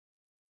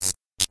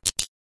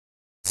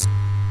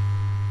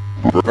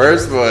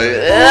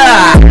BurseBoi.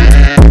 Yeah.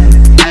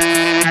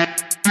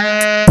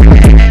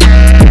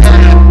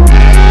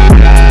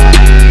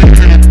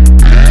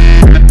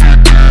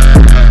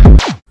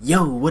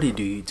 Yo, what it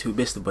do, YouTube?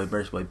 It's the boy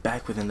BurseBoi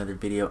back with another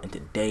video, and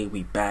today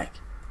we back.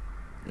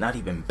 Not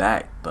even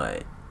back,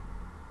 but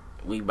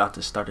we about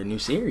to start a new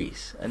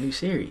series.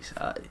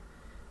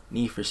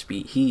 Need for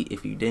Speed Heat.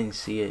 If you didn't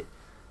see it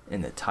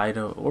in the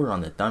title or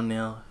on the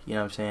thumbnail, you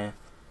know what I'm saying?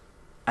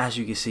 As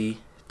you can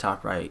see,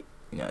 top right,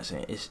 you know what I'm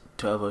saying? It's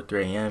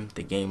 12:03 a.m.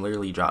 The game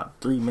literally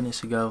dropped 3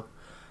 minutes ago.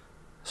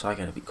 So I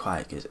gotta be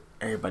quiet because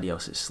everybody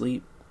else is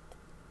asleep.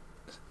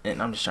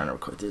 And I'm just trying to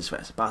record this as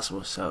fast as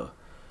possible. So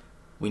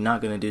we're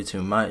not gonna do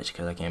too much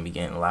because I can't be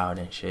getting loud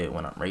and shit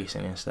when I'm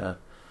racing and stuff.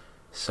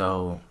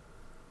 So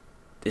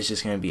this is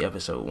just gonna be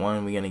episode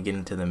 1. We're gonna get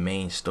into the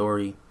main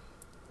story,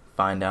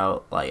 find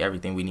out like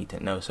everything we need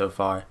to know so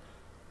far,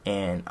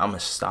 and I'm gonna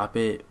stop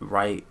it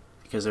right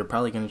because they're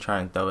probably gonna try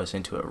and throw us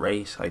into a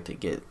race, like to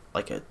get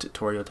like a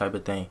tutorial type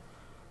of thing.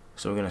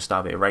 So we're gonna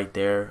stop it right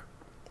there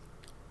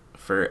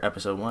for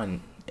episode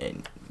 1.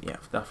 And yeah,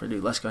 without further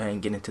ado, let's go ahead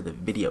and get into the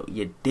video.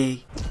 You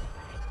dig?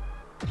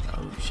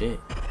 Oh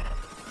shit.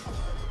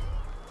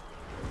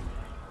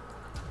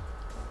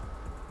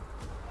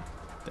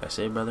 That's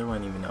it, brother.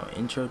 Wasn't even no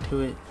intro to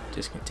it.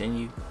 Just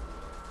continue.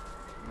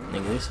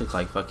 Nigga, this looks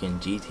like fucking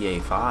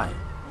GTA 5.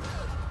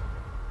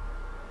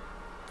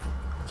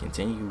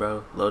 Continue,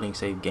 bro. Loading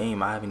save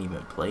game. I haven't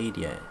even played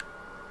yet.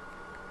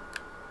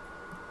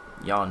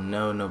 Y'all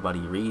know nobody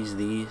reads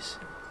these.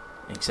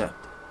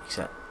 Except.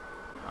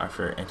 Are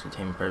for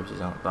entertainment purposes.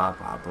 Blah,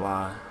 blah,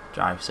 blah.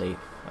 Drive safe.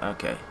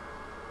 Okay.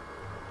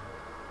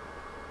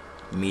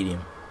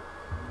 Medium.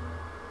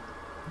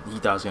 You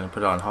thought I was going to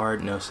put it on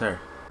hard? No, sir.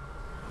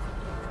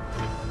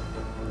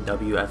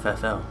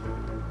 WFFL.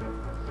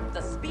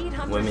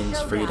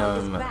 Women's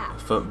Freedom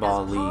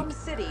Football League. Home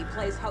City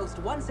plays host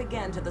once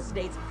again to the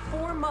state's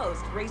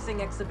foremost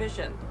racing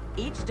exhibition.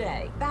 Each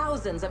day,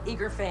 thousands of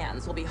eager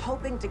fans will be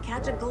hoping to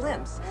catch a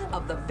glimpse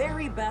of the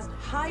very best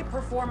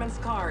high-performance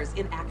cars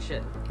in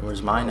action.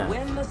 Where's mine at?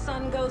 When the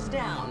sun goes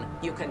down,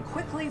 you can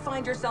quickly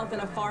find yourself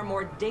in a far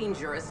more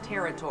dangerous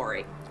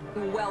territory.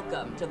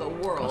 Welcome to the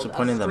world What's the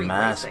point of the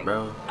mask, racing.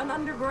 bro? An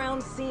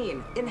underground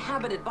scene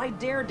inhabited by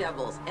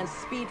daredevils and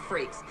speed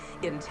freaks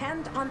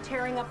intent on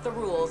tearing up the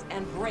rules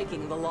and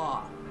breaking the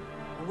law.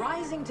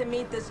 Rising to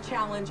meet this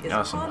challenge is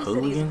Home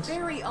City's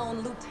very own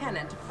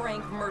Lieutenant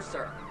Frank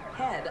Mercer,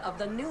 head of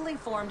the newly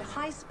formed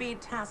high-speed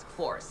task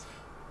force.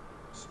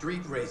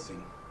 Street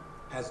racing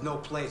has no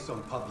place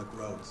on public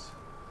roads.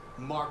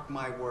 Mark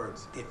my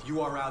words, if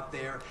you are out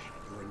there and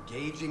you're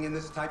engaging in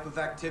this type of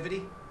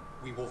activity,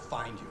 we will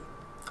find you.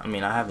 I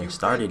mean, I haven't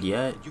started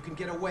yet. You can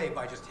get away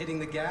by just hitting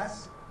the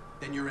gas,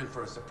 then you're in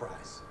for a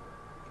surprise.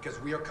 Because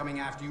we are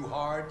coming after you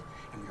hard,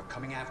 and we are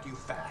coming after you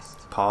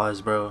fast.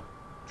 Pause, bro.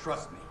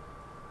 Trust me.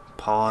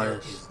 Pause. There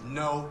is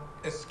no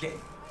escape.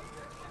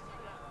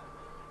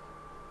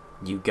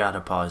 You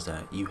gotta pause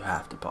that. You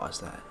have to pause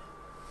that.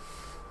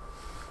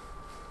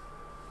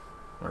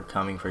 We're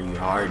coming for you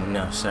hard?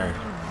 No, sir.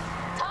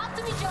 Talk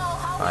to me, Joe.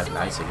 How 5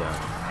 nights ago.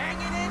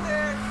 Hanging in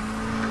there.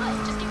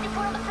 Good. Just keep your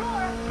foot on the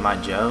floor. Am I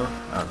Joe?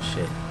 Oh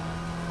shit.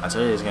 I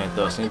told you it was gonna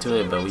throw us into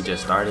it, but we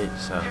just started,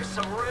 so. There's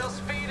some real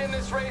speed in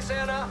this race,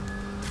 Anna.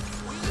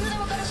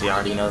 See, I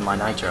already know my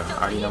nitro. I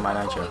already know my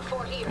nitro.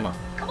 Come on.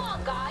 Come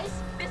on, guys.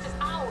 This is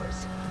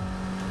ours.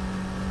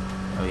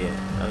 Oh yeah.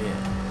 Oh yeah.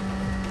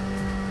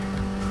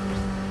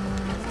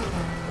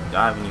 Do I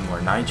have any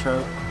more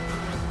nitro?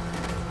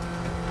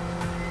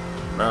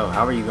 Bro,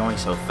 how are you going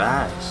so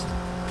fast?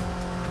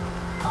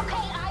 Okay,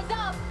 eyes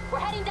up. We're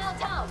heading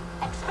downtown.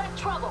 Expect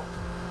trouble.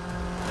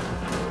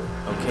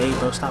 Okay,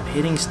 bro, stop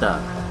hitting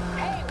stuff.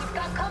 Hey, we've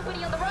got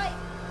company on the right.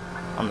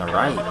 On the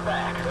right?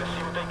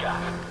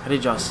 How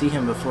did y'all see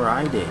him before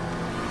I did?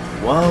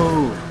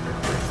 Whoa!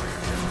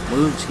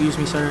 Move, excuse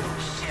me, sir.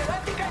 Shit, I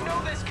think I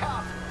know this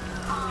cop.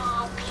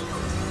 Oh,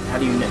 cute. How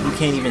do you know? You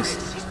can't even. He's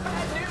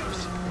bad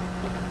news.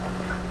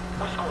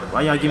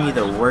 Why y'all give me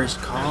the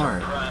worst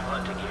car?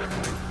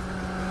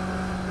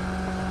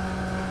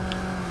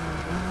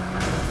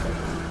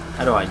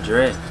 How do I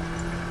drift?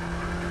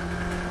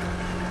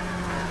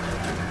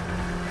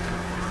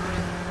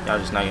 Y'all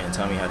just not gonna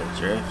tell me how to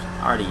drift?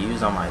 I already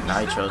used all my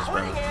nitros,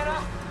 bro.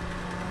 Anna.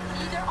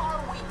 Either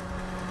are we.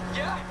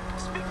 Yeah,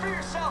 speak for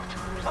yourself.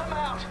 I'm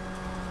out.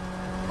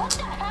 What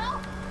the hell?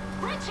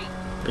 Richie!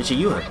 Richie,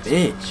 you a bitch.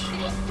 Did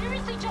he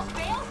seriously just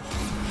fail?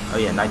 Oh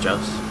yeah,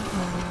 nitros.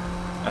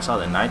 That's all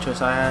the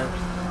nitros I had.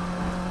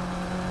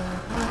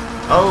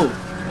 Oh!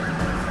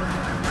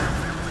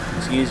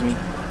 Excuse me.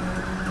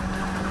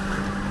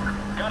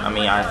 I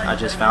mean, I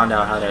just found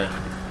out how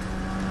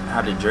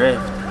to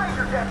drift.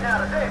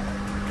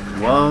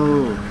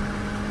 Whoa!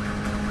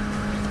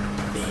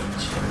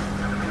 Bitch.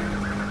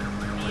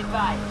 Be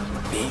advised.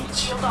 Bitch.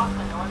 Shield off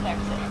the north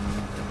exit.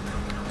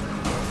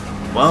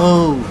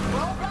 Whoa!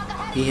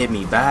 He hit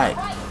me back.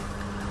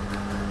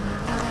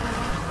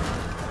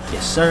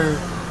 Yes, sir.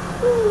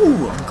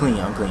 Ooh, I'm clean.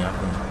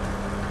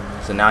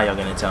 So now y'all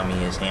gonna tell me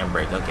his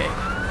handbrake. Okay.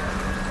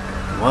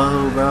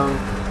 Whoa,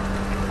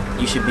 bro.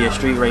 You should be a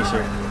street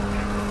racer.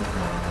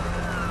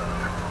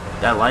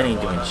 That light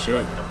ain't doing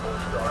shit.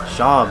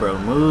 Shaw, bro,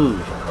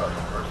 move.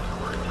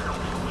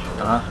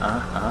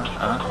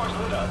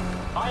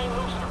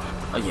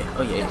 Oh yeah,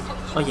 oh yeah,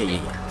 oh yeah,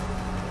 yeah.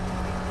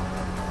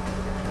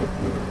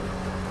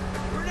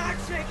 We're not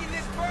shaking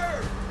this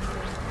bird.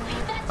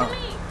 Leave that to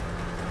me.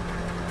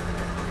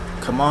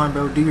 Come on,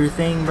 bro, do your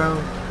thing,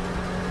 bro.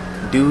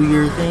 Do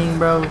your thing,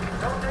 bro.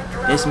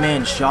 This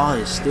man Shaw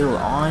is still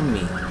on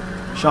me.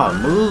 Shaw,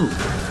 move.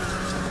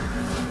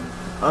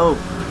 Oh.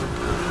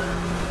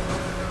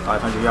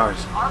 500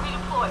 yards. Army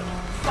deployed.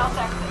 South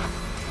exit.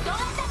 Don't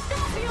let that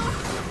stop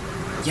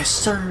you. Yes,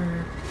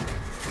 sir.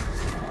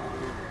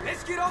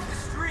 Let's get off the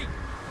street.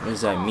 What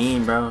does that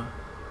mean, bro?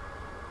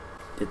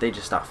 Did they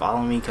just stop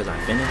following me because I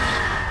finished?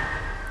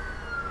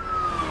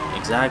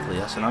 Exactly,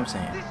 that's what I'm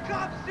saying. This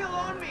cop's still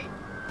on me.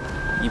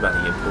 You about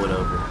to get pulled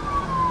over.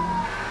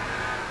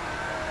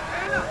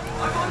 Anna,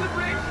 I'm on the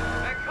bridge.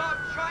 That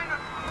cop's trying to...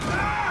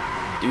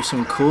 Ah! Do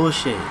some cool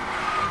shit.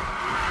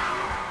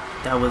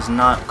 That was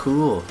not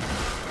cool.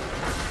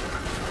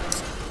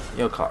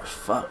 Your car's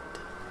fucked.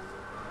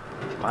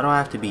 Why do I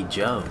have to be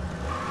Joe?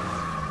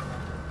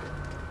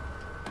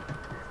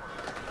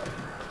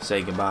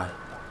 Say goodbye.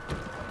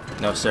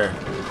 No, sir.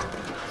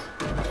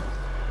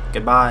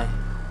 Goodbye.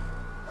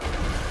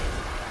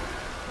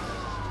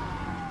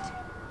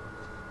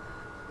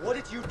 What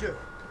did you do?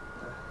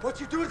 What'd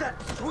you do to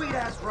that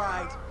sweet-ass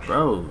ride?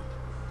 Bro,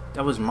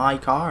 that was my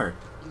car.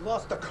 You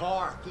lost the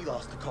car. He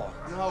lost the car.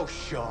 No,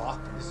 Shaw.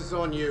 This is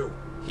on you.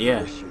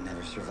 Yeah. Wish you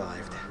never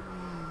survived.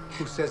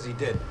 Who says he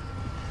did?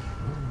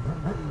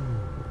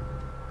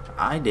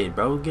 I did,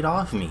 bro. Get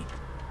off me.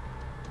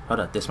 Hold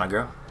up, this my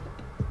girl.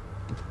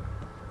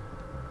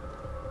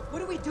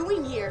 What are we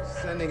doing here?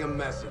 Sending a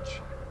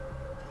message.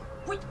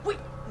 Wait,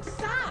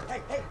 stop!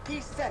 Hey,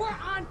 he said... We're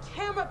on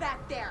camera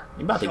back there.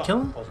 You about to Shaw,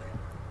 kill him? hold it.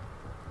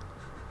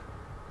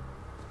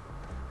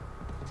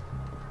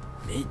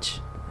 Bitch.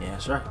 Yeah,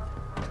 that's right.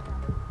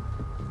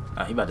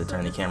 Oh, he about to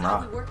turn the camera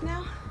off. We work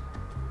now?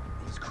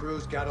 These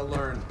crews gotta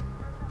learn.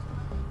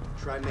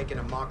 Try making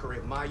a mockery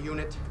of my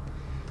unit,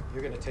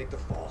 you're gonna take the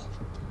fall.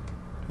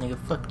 Nigga,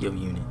 fuck your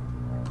unit.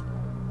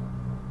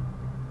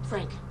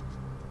 Frank,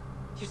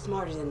 you're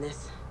smarter than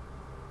this.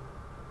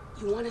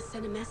 You want to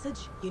send a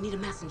message? You need a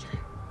messenger.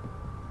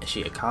 Is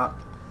she a cop?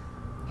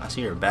 I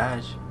see her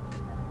badge.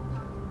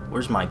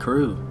 Where's my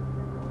crew?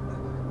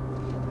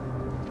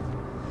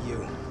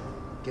 You,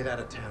 get out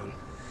of town.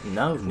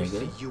 No, If we nigga.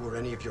 see you or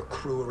any of your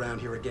crew around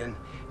here again,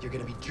 you're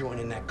gonna be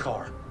joining that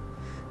car.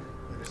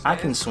 I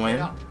can Understand? swim.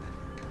 Get up.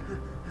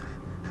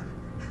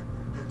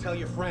 Tell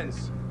your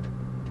friends.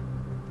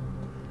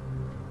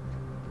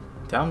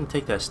 Tell him to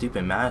take that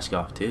stupid mask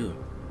off, too.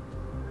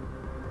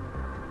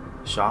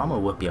 Shaw, I'ma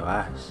whoop your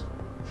ass.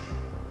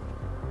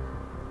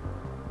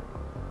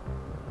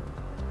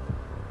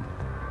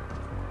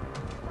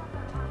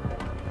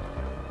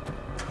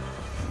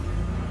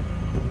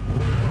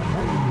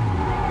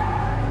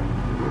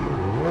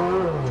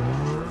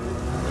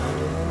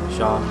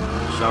 Shaw,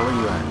 where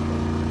you at?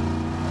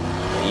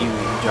 You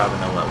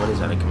driving a what is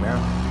that, a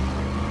Camaro?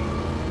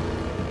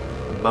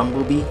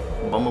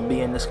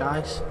 Bumblebee in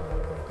disguise?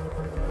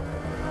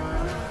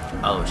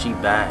 Oh, she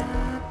bad.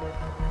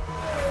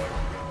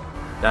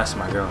 That's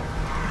my girl.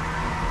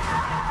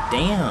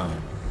 Damn.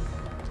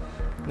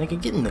 Nigga,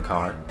 get in the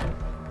car.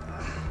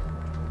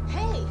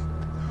 Hey,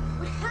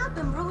 what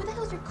happened, bro? Where the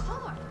hell's your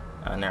car?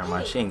 Oh, never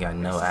mind. She ain't got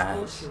no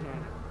ass.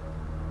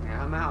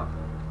 Yeah, I'm out.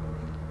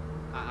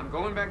 I'm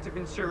going back to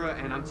Ventura,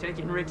 and I'm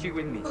taking Richie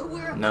with me. But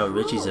we're No, cool.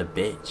 Richie's a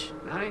bitch.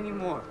 Not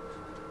anymore.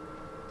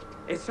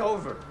 It's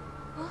over.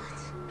 What?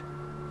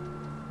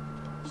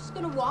 You just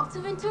gonna walk to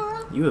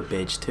Ventura? You a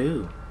bitch,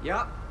 too.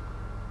 Yup.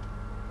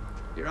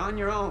 You're on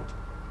your own.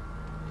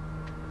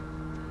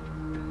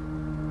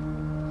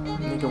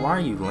 Nigga, why are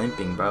you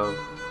limping, bro?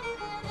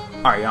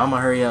 Alright, y'all, I'm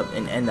gonna hurry up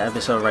and end the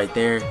episode right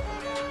there.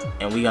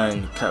 And we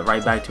gonna cut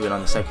right back to it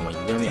on the second one.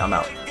 You feel me? I'm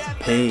out.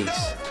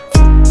 Peace.